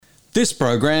This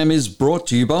program is brought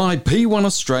to you by P1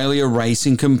 Australia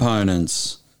Racing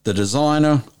Components, the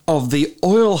designer of the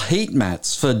oil heat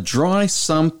mats for dry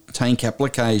sump tank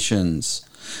applications.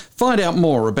 Find out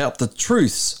more about the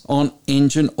truths on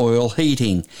engine oil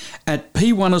heating at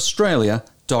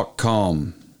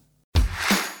p1australia.com.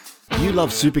 You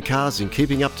love supercars and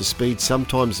keeping up to speed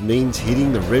sometimes means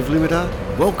hitting the rev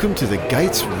limiter? Welcome to the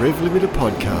Gates Rev Limiter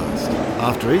podcast.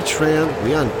 After each round,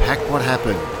 we unpack what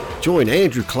happened. Join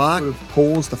Andrew Clark. Would have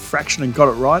paused a fraction and got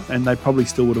it right, and they probably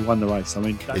still would have won the race.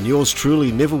 And yours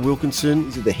truly, Neville Wilkinson.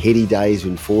 These are the heady days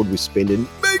when Ford was spending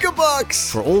mega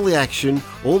bucks for all the action,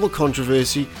 all the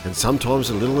controversy, and sometimes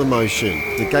a little emotion.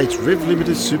 The Gates Rev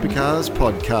Limited Supercars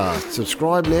podcast.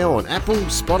 Subscribe now on Apple,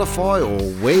 Spotify, or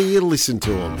where you listen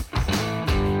to them.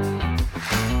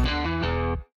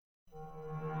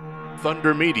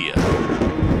 Thunder Media.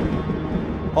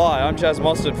 Hi, I'm Chaz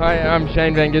Mostert. Hi, I'm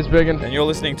Shane Van Gisbergen. And you're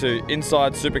listening to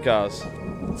Inside Supercars.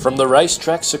 From the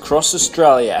racetracks across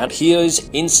Australia, and here's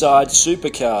Inside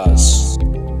Supercars.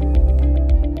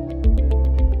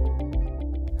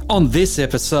 On this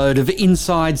episode of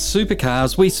Inside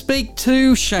Supercars, we speak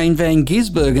to Shane Van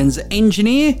Gisbergen's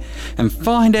engineer and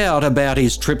find out about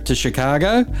his trip to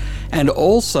Chicago and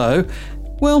also,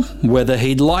 well, whether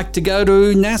he'd like to go to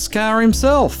NASCAR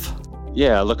himself.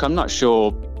 Yeah, look, I'm not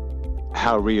sure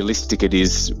how realistic it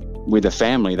is with a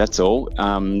family. That's all.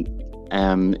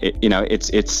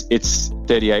 It's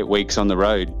 38 weeks on the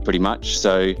road, pretty much.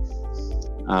 So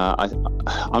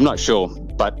I'm not sure.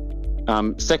 But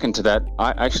second to that,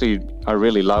 I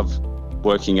really love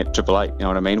working at Triple Eight. You know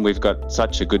what I mean? We've got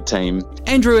such a good team.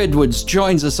 Andrew Edwards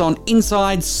joins us on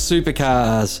Inside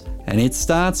Supercars, and it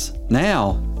starts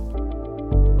now.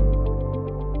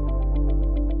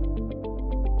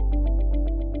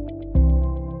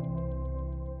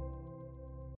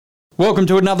 Welcome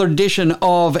to another edition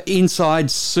of Inside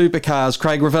Supercars.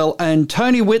 Craig Revell and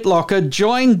Tony Whitlocker,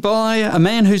 joined by a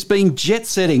man who's been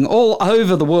jet-setting all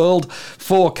over the world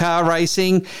for car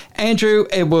racing, Andrew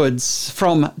Edwards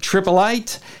from Triple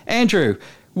Eight. Andrew,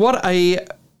 what a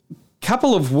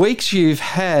couple of weeks you've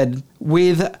had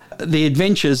with the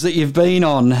adventures that you've been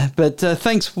on. But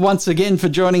thanks once again for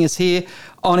joining us here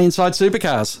on Inside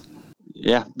Supercars.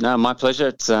 Yeah, no, my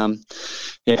pleasure.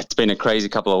 It's been a crazy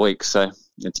couple of weeks, so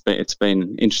it's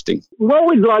been interesting. What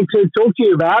we'd like to talk to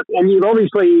you about, and you've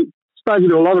obviously spoken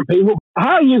to a lot of people,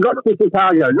 how you got to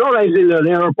Chicago, not as in an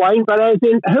aeroplane, but as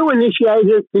in who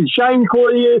initiated. Did Shane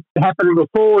call you? It happened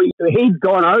before he'd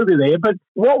gone over there, but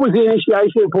what was the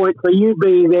initiation point for you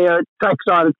being there at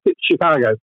trackside at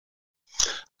Chicago?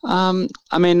 The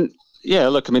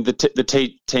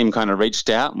team kind of reached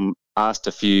out and asked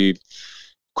a few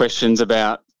questions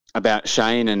about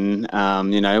Shane and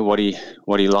what he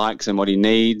likes and what he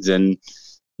needs, and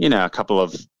a couple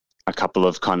of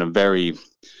kind of very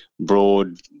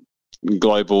broad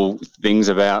global things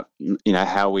about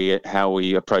how we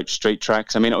approach street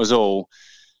tracks. I mean, it was all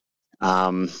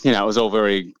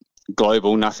very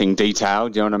global, nothing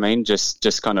detailed. You know what I mean?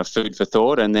 Just kind of food for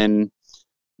thought. And then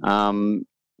and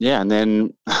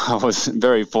then I was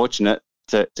very fortunate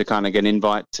to kind of get an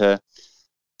invite to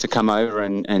come over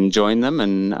and join them,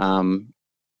 and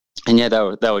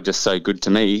they were just so good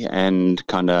to me and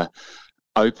kind of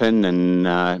open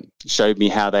and showed me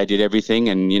how they did everything,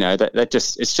 and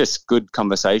it's just good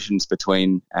conversations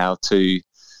between our two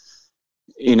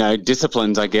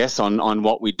disciplines, I guess, on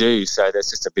what we do. So there's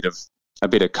just a bit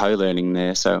of co-learning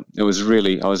there. So I was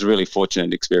really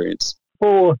fortunate experience.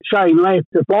 Before Shane left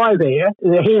to fly there,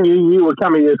 he knew you were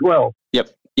coming as well.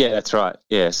 Yep. Yeah, that's right.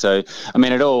 Yeah. So, I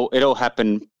mean, it all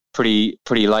happened pretty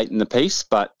late in the piece,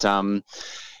 but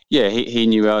he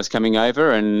knew I was coming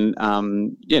over, and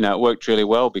it worked really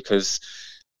well because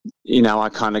I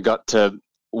kind of got to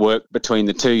work between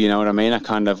the two. You know what I mean? I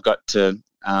kind of got to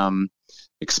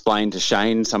explain to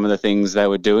Shane some of the things they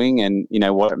were doing, and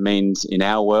what it means in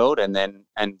our world, and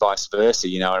vice versa.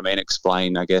 You know what I mean?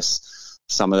 Explain, I guess,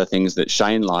 some of the things that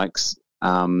Shane likes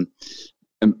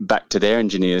back to their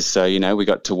engineers. So, we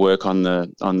got to work on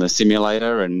the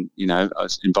simulator, and, I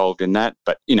was involved in that,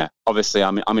 but, obviously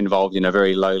I'm involved in a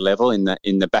very low level in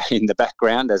the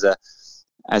background as a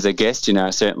guest.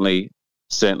 I certainly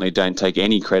don't take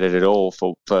any credit at all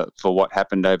for what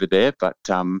happened over there, but,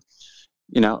 I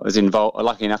was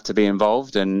lucky enough to be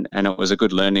involved, and it was a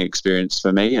good learning experience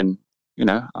for me. And,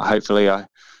 hopefully I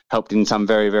helped in some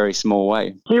very, very small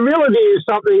way. Humility is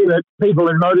something that people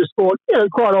in motorsport,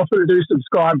 quite often do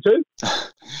subscribe to.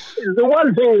 The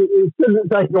one thing it shouldn't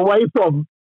take away from,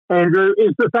 Andrew,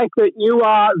 is the fact that you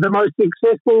are the most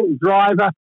successful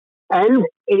driver and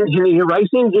race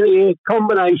engineer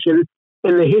combination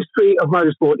in the history of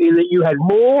motorsport, in that you had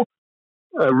more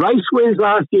race wins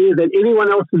last year than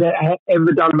anyone else had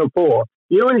ever done before.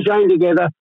 You and Shane together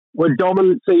were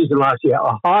dominant season last year,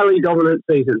 a highly dominant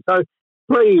season. So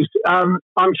please, I'm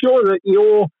sure that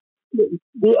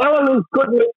the elements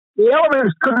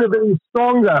couldn't have been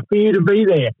stronger for you to be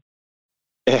there.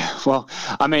 Yeah, well,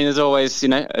 I mean, there's always,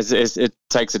 it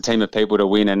takes a team of people to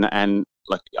win, and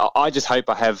like I just hope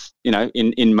I have,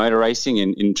 in motor racing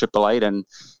in Triple Eight, and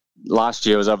last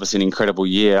year was obviously an incredible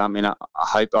year. I mean, I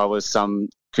hope I was some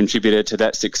contributor to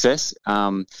that success.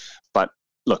 But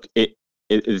look, it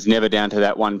is never down to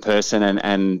that one person,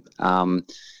 and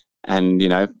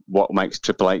what makes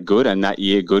Triple Eight good, and that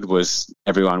year good was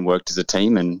everyone worked as a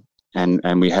team,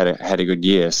 and we had a good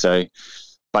year. So.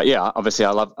 But yeah, obviously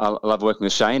I love working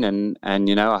with Shane, and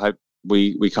I hope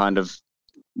we kind of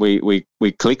we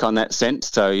click on that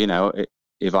sense. So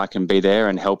if I can be there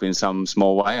and help in some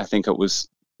small way, I think it was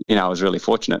I was really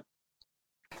fortunate.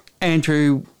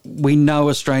 Andrew, we know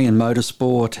Australian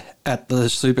motorsport at the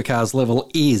supercars level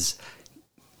is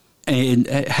and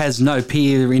it has no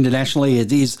peer internationally.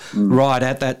 It is right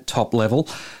at that top level.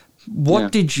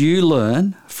 What did you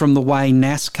learn from the way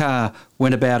NASCAR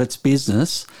went about its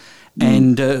business?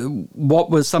 And what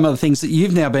were some of the things that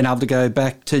you've now been able to go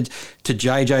back to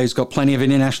JJ, who's got plenty of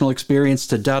international experience,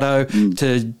 to Duddo,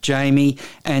 to Jamie,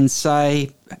 and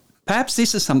say, perhaps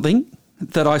this is something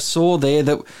that I saw there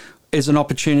that is an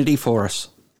opportunity for us?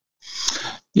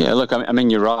 Yeah, look, I mean,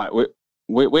 you're right.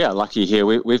 We are lucky here.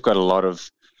 We've got a lot of,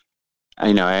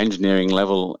 our engineering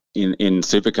level in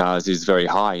supercars is very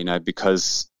high,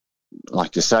 because,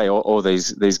 like you say, all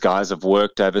these guys have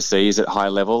worked overseas at high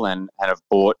level and have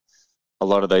brought a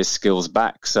lot of those skills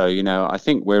back. So, I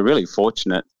think we're really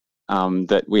fortunate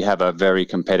that we have a very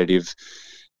competitive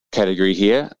category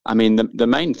here. I mean, the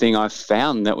main thing I've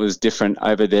found that was different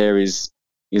over there is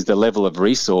the level of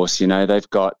resource. They've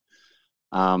got,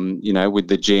 with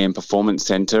the GM Performance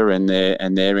Centre and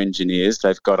their engineers,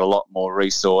 they've got a lot more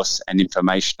resource and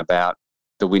information about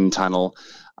the wind tunnel,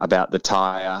 about the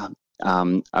tyre,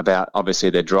 about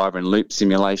obviously their driver and loop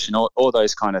simulation, all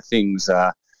those kind of things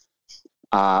are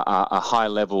high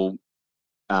level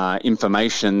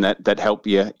information that help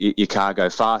your car go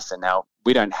faster. Now,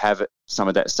 we don't have some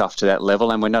of that stuff to that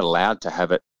level, and we're not allowed to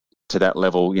have it to that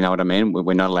level. You know what I mean?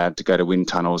 We're not allowed to go to wind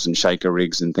tunnels and shaker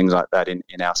rigs and things like that in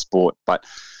our sport. But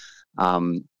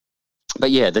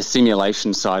yeah, the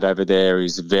simulation side over there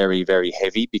is very, very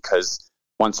heavy, because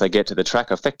once they get to the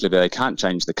track, effectively they can't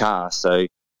change the car. So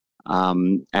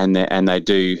and they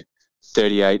do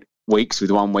 38 weeks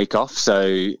with 1 week off.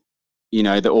 So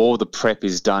all the prep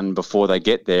is done before they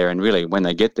get there, and really when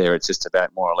they get there, it's just about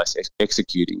more or less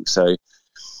executing. So,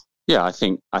 yeah, I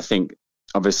think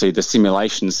obviously the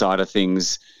simulation side of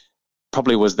things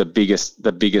probably was the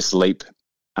biggest leap,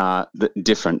 the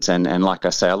difference, and like I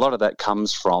say, a lot of that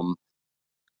comes from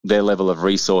their level of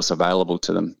resource available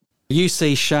to them. You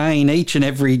see Shane each and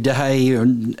every day,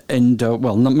 and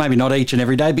well, maybe not each and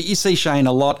every day, but you see Shane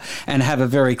a lot and have a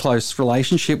very close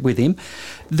relationship with him.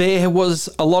 There was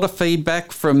a lot of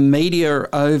feedback from media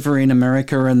over in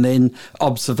America, and then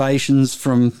observations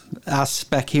from us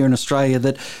back here in Australia,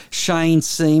 that Shane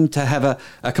seemed to have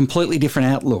a completely different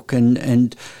outlook,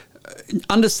 and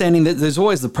understanding that there's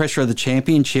always the pressure of the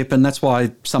championship, and that's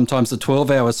why sometimes the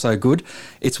 12 hour is so good.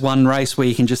 It's one race where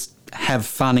you can just have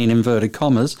fun, in inverted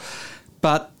commas.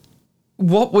 But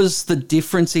what was the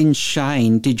difference in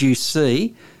Shane did you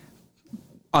see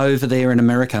over there in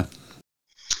America?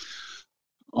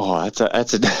 Oh,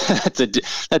 that's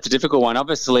a difficult one.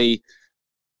 Obviously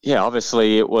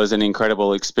it was an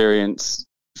incredible experience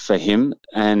for him,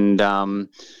 and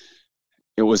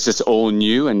it was just all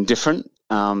new and different.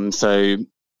 So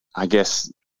I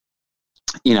guess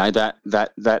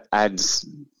that adds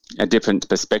a different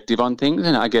perspective on things,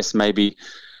 and I guess maybe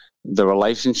the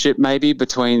relationship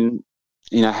between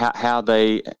how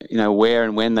they where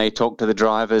and when they talk to the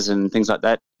drivers and things like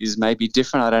that is maybe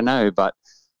different. I don't know, but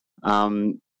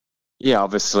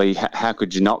obviously how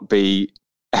could you not be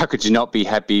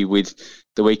happy with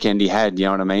the weekend he had? You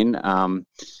know what I mean?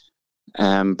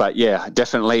 But yeah,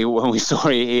 definitely when we saw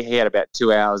he had about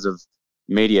 2 hours of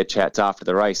media chats after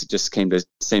the race, it just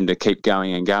seemed to keep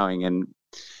going and going,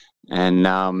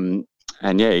 and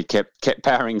yeah, he kept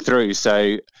powering through.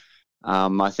 So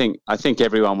I think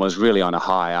everyone was really on a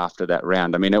high after that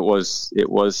round. I mean, it was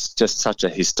just such a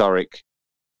historic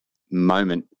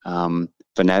moment for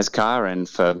NASCAR and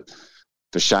for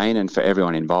Shane and for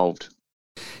everyone involved.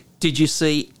 Did you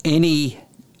see any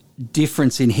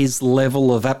difference in his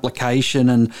level of application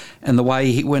and the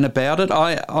way he went about it?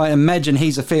 I imagine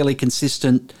he's a fairly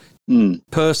consistent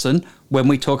person when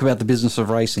we talk about the business of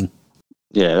racing.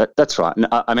 Yeah, that's right. And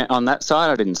I mean, on that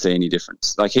side, I didn't see any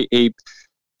difference. Like he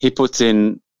puts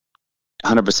in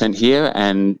 100% here,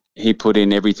 and he put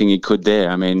in everything he could there.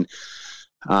 I mean,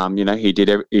 he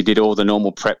did all the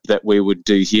normal prep that we would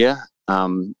do here.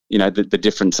 The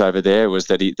difference over there was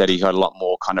that he had a lot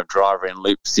more kind of driver and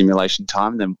loop simulation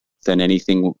time than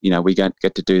anything. We don't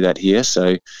get to do that here.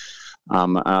 So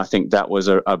I think that was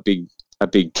a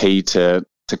big key to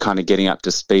kind of getting up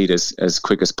to speed as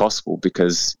quick as possible,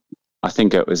 because I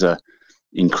think it was a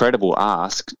incredible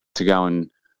ask to go and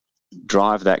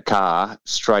drive that car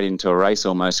straight into a race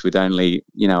almost with only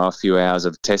a few hours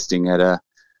of testing at a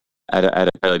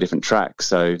fairly different track.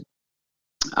 So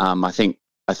I think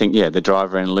the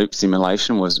driver and loop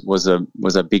simulation was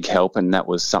a big help, and that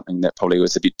was something that probably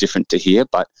was a bit different to here.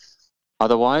 But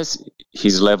otherwise,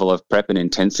 his level of prep and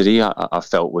intensity I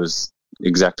felt was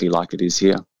exactly like it is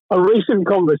here. A recent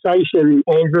conversation,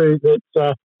 Andrew, that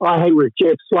I had with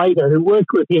Jeff Slater, who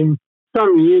worked with him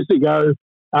some years ago,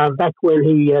 back when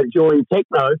he joined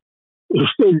Techno. He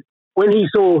said when he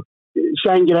saw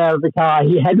Shane get out of the car,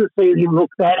 he hadn't seen him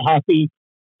look that happy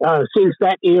since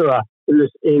that era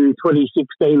in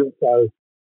 2016 or so.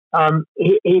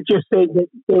 He just said that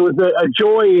there was a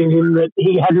joy in him that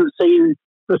he hadn't seen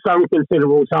for some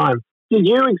considerable time. Did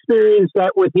you experience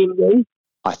that with him then?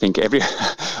 I think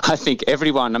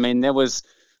everyone. I mean, there was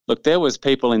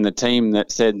people in the team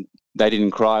that said they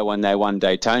didn't cry when they won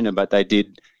Daytona, but they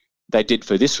did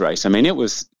for this race. I mean, it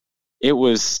was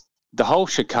the whole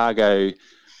Chicago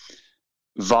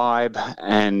vibe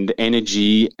and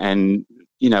energy, and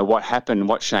what happened,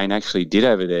 what Shane actually did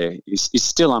over there is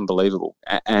still unbelievable,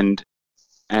 and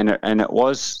it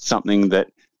was something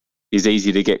that is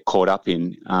easy to get caught up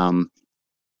in,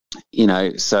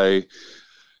 so.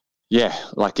 Yeah,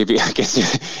 like if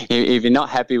you're not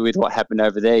happy with what happened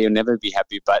over there, you'll never be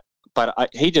happy. But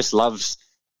he just loves.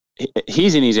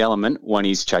 He's in his element when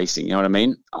he's chasing. You know what I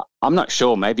mean? I'm not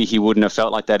sure. Maybe he wouldn't have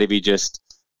felt like that if he just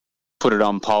put it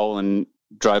on pole and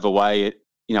drove away.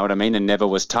 You know what I mean? And never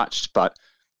was touched. But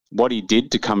what he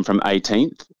did to come from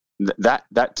 18th,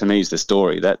 that to me is the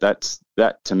story. That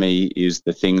to me is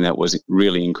the thing that was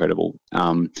really incredible.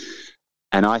 And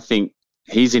I think.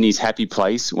 He's in his happy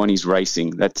place when he's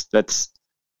racing. That's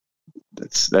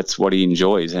what he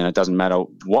enjoys, and it doesn't matter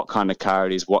what kind of car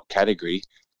it is, what category.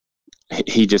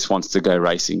 He just wants to go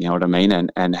racing. You know what I mean,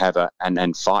 and have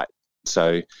and fight.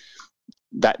 So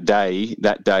that day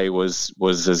was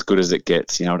as good as it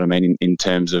gets. You know what I mean in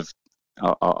terms of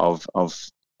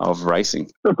racing.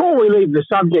 Before we leave the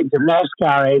subject of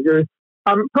NASCAR, Andrew,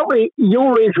 probably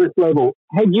your interest level.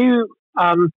 Had you?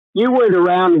 You weren't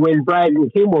around when Brad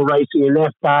and Kim were racing in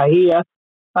NASCAR here.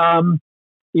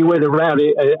 You weren't around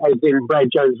as in Brad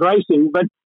Jones Racing. But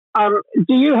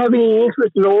do you have any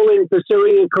interest at all in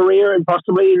pursuing a career and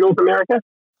possibly in North America?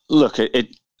 Look,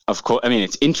 it of course. I mean,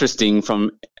 it's interesting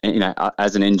from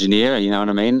as an engineer. You know what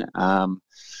I mean.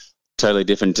 Totally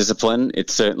different discipline.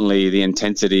 It's certainly the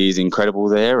intensity is incredible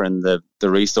there, and the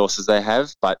resources they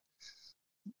have. But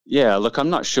yeah, look, I'm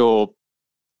not sure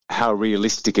how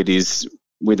realistic it is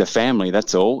with a family,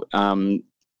 that's all.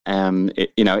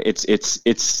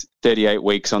 It's 38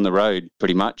 weeks on the road,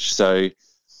 pretty much. So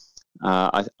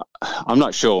I'm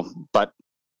not sure. But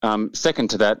second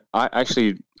to that, I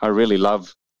really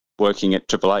love working at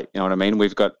Triple Eight. You know what I mean?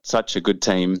 We've got such a good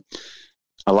team.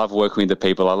 I love working with the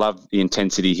people. I love the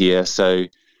intensity here. So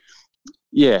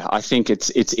yeah, I think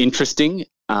it's interesting.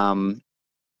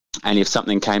 And if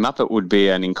something came up, it would be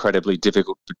an incredibly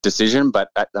difficult decision. But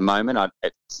at the moment,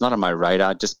 it's not on my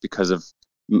radar, just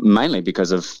mainly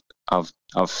because of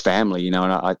family. And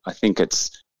I think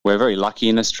we're very lucky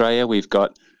in Australia. We've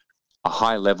got a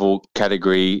high level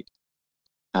category,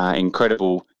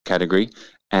 incredible category,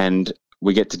 and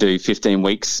we get to do 15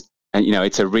 weeks. And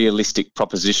it's a realistic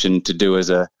proposition to do as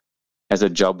a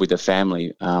job with a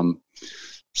family.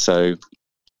 So.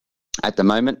 At the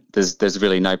moment, there's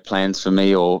really no plans for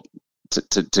me or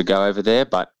to go over there.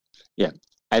 But yeah,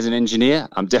 as an engineer,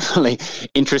 I'm definitely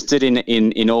interested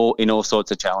in all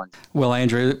sorts of challenges. Well,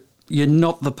 Andrew, you're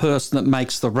not the person that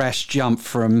makes the rash jump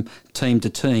from team to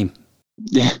team.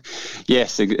 Yeah,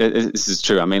 yes, this is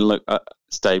true. I mean, look, I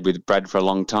stayed with Brad for a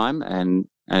long time and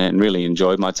really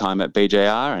enjoyed my time at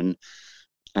BJR.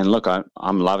 And look,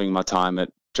 I'm loving my time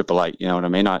at Triple Eight. You know what I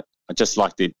mean? I just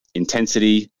like the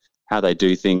intensity. How they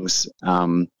do things,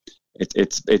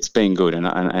 it's been good, and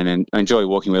I enjoy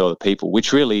working with all the people,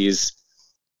 which really is,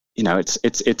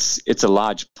 it's a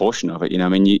large portion of it. I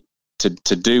mean, to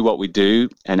do what we do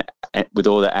and with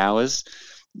all the hours,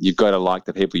 you've got to like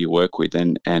the people you work with,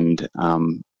 and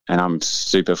I'm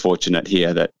super fortunate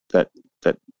here that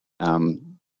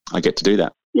I get to do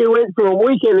that. you went from a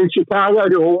weekend in Chicago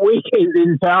to a weekend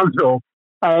in Townsville,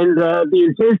 and the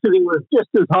intensity was just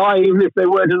as high, even if there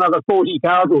weren't another 40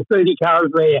 cars or 30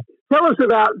 cars there. Tell us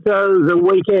about the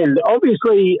weekend.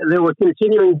 Obviously, there were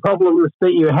continuing problems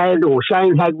that you had or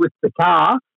Shane had with the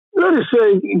car. Let us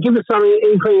give us some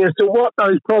inkling as to what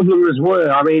those problems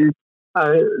were. I mean,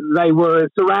 they were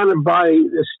surrounded by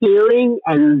the steering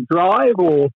and drive,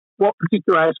 or what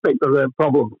particular aspect of the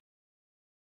problem?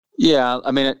 Yeah,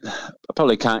 I mean, I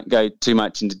probably can't go too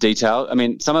much into detail. I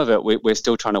mean, some of it we're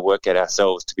still trying to work out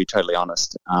ourselves, to be totally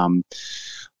honest.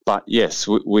 But yes,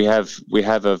 we have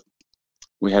a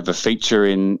feature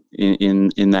in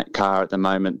that car at the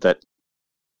moment that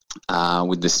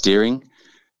with the steering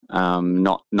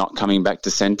not coming back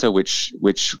to centre, which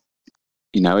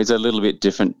is a little bit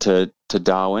different to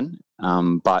Darwin,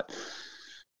 but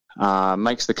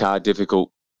makes the car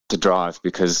difficult to drive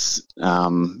because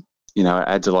it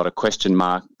adds a lot of question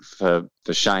mark for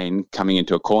Shane coming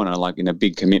into a corner like in a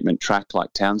big commitment track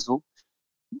like Townsville.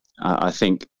 I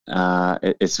think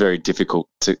it's very difficult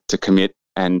to commit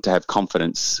and to have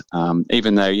confidence,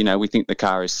 even though, we think the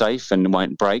car is safe and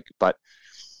won't break. But,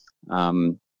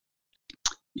 I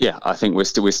think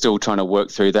we're still trying to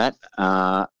work through that.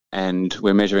 And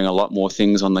we're measuring a lot more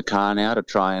things on the car now to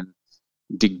try and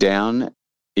dig down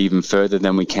even further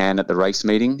than we can at the race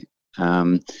meeting.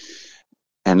 And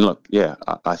look,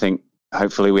 I think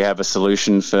hopefully we have a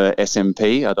solution for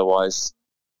SMP. Otherwise,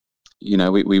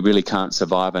 we really can't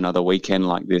survive another weekend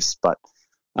like this. But,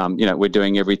 we're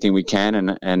doing everything we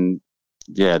can. And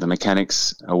the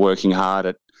mechanics are working hard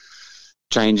at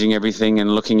changing everything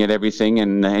and looking at everything.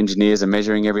 And the engineers are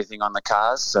measuring everything on the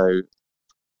cars. So,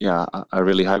 I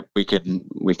really hope we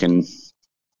can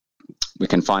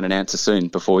find an answer soon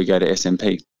before we go to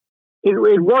SMP. It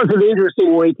was an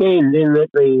interesting weekend in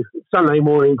that the Sunday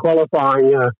morning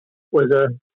qualifying was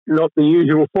not the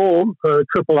usual form for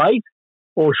Triple Eight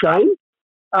or Shane.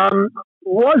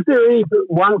 Was there any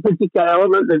one particular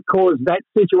element that caused that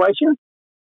situation?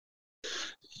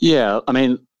 Yeah, I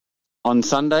mean, on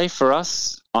Sunday for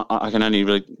us, I can only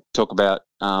really talk about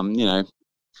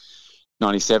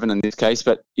 97 in this case,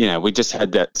 but we just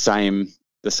had the same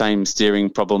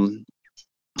steering problem.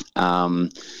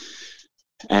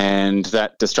 And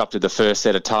that disrupted the first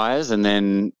set of tyres, and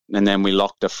then we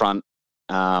locked the front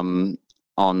on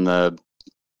the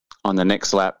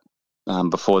next lap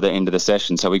before the end of the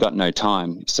session, so we got no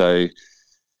time. So,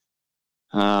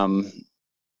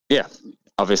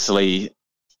 obviously,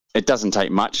 it doesn't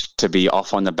take much to be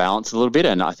off on the balance a little bit,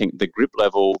 and I think the grip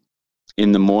level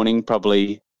in the morning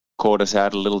probably caught us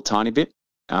out a little tiny bit.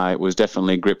 It was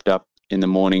definitely gripped up in the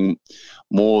morning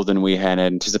more than we had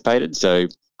anticipated, so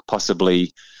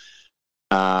possibly,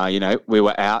 we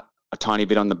were out a tiny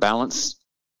bit on the balance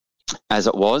as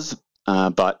it was.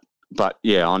 But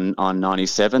on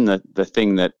 97, the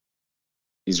thing that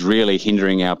is really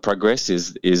hindering our progress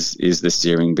is the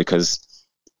steering, because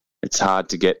it's hard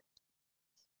to get,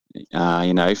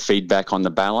 feedback on the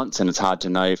balance, and it's hard to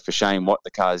know for Shane what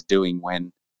the car is doing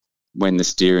when the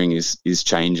steering is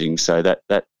changing. So that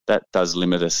does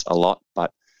limit us a lot,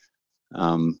 but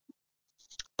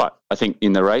I think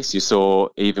in the race you saw,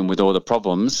 even with all the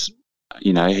problems,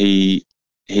 he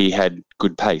had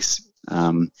good pace.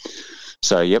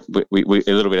 So we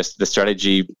a little bit of the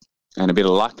strategy and a bit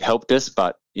of luck helped us,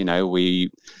 but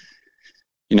we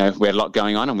had a lot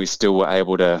going on, and we still were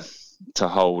able to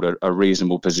hold a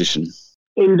reasonable position.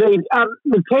 Indeed.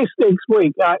 The test next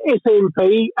week,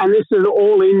 SMP, and this is an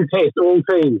all-in test, all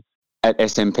teams. At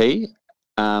SMP,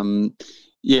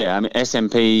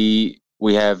 SMP.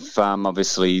 We have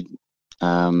obviously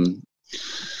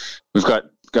we've got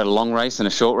a long race and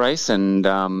a short race, and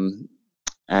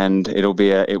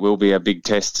it will be a big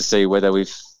test to see whether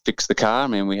we've fixed the car. I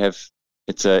mean,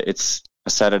 it's a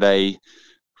Saturday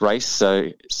race,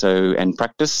 so and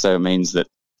practice, so it means that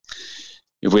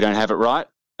if we don't have it right,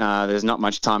 there's not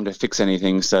much time to fix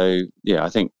anything. So I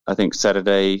think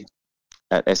Saturday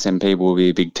at SMP will be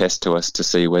a big test to us to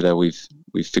see whether we've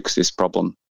fixed this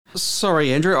problem.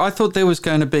 Sorry, Andrew, I thought there was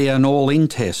going to be an all-in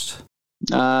test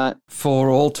for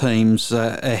all teams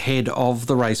ahead of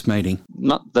the race meeting.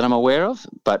 Not that I'm aware of,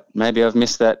 but maybe I've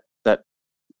missed that.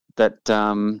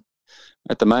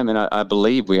 At the moment, I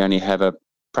believe we only have a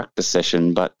practice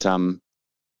session, but I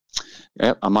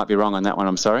might be wrong on that one.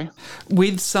 I'm sorry.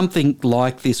 With something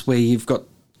like this, where you've got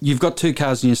two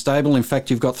cars in your stable. In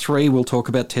fact, you've got three. We'll talk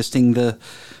about testing the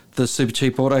Super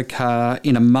Cheap Auto car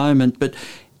in a moment, but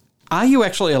are you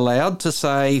actually allowed to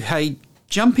say, hey,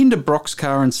 jump into Brock's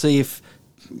car and see if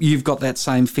you've got that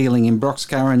same feeling in Brock's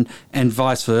car and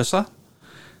vice versa?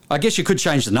 I guess you could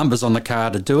change the numbers on the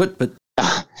car to do it, but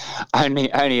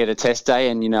only at a test day,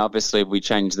 and obviously if we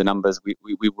change the numbers, we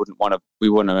wouldn't want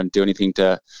to do anything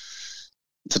to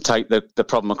take the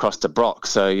problem across to Brock.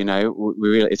 So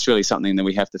it's really something that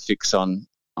we have to fix on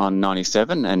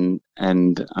 97,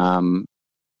 and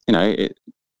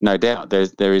no doubt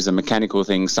there is a mechanical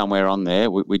thing somewhere on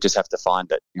there. We just have to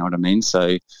find it. You know what I mean?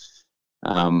 So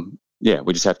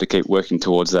we just have to keep working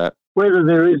towards that. Whether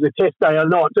there is a test day or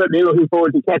not, certainly looking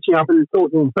forward to catching up and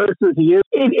talking in person to you.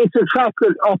 It's a track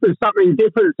that offers something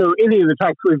different to any of the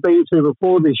tracks we've been to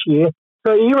before this year.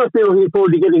 So you must be looking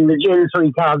forward to getting the Gen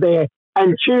 3 car there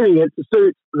and tuning it to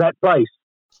suit that place.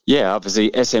 Yeah, obviously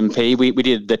SMP, we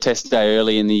did the test day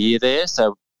early in the year there.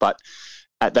 So, but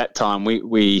at that time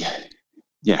we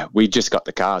just got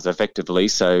the cars effectively.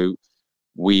 So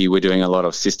we were doing a lot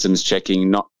of systems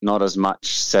checking, not as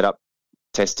much setup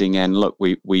testing. And look,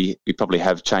 we probably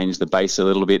have changed the base a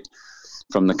little bit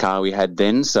from the car we had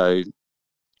then. So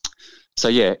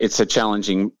yeah, it's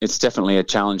definitely a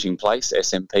challenging place,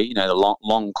 SMP. The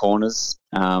long corners,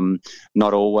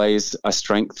 not always a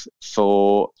strength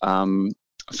for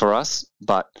us,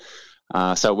 but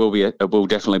so it will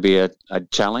definitely be a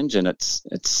challenge, and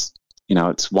it's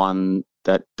one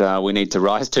that we need to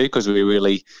rise to, because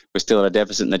we're still at a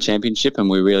deficit in the championship, and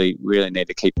we really need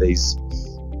to keep these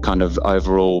kind of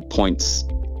overall points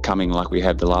coming like we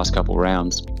have the last couple of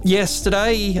rounds.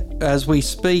 Yesterday, as we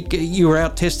speak, you were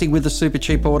out testing with the Super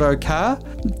Cheap Auto car.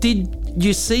 Did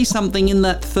you see something in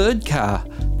that third car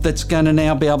that's going to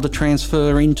now be able to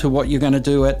transfer into what you're going to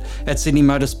do at Sydney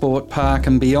Motorsport Park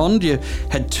and beyond? You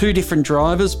had two different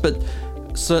drivers, but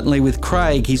certainly with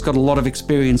Craig, he's got a lot of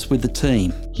experience with the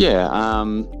team. Yeah,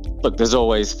 look, there's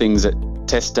always things at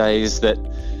test days that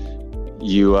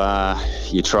you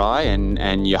try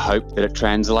and you hope that it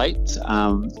translates.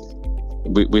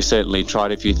 We certainly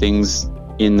tried a few things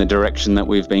in the direction that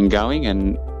we've been going,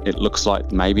 and it looks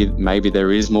like maybe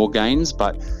there is more gains,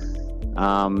 but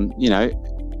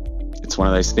it's one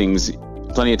of those things.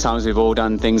 Plenty of times we've all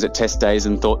done things at test days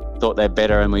and thought they're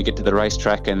better, and we get to the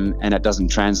racetrack and it doesn't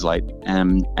translate.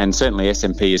 And certainly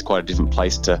SMP is quite a different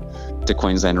place to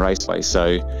Queensland Raceway.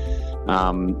 So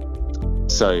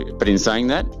but in saying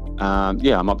that,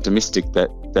 I'm optimistic that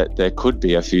there could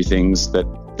be a few things that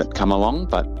come along,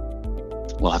 but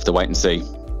we'll have to wait and see.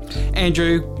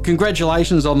 Andrew,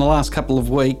 congratulations on the last couple of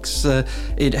weeks.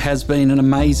 It has been an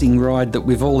amazing ride that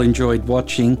we've all enjoyed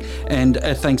watching, and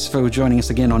thanks for joining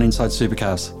us again on Inside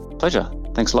Supercars. Pleasure.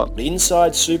 Thanks a lot.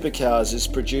 Inside Supercars is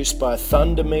produced by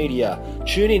Thunder Media.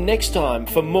 Tune in next time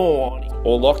for more,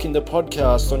 or lock in the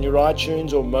podcast on your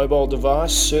iTunes or mobile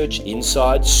device. Search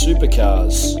Inside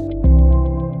Supercars.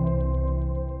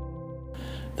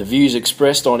 The views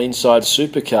expressed on Inside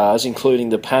Supercars, including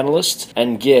the panellists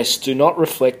and guests, do not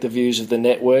reflect the views of the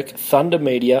network, Thunder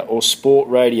Media or Sport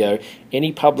Radio.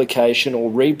 Any publication or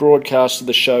rebroadcast of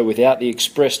the show without the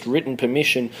expressed written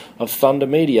permission of Thunder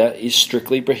Media is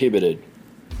strictly prohibited.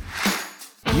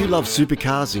 You love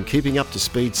supercars, and keeping up to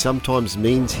speed sometimes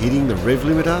means hitting the rev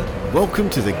limiter? Welcome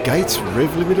to the Gates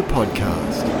Rev Limiter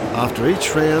podcast. After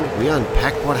each round, we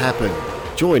unpack what happened.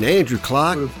 Join Andrew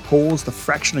Clark. Would have paused a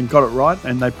fraction and got it right,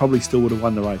 and they probably still would have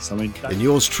won the race. And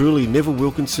yours truly, Neville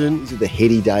Wilkinson. These are the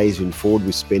heady days when Ford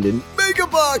was spending mega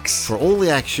bucks for all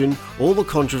the action, all the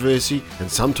controversy,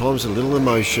 and sometimes a little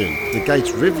emotion. The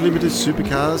Gates Rev Limiter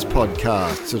Supercars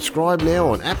podcast. Subscribe now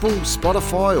on Apple,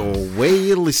 Spotify, or where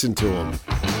you listen to them.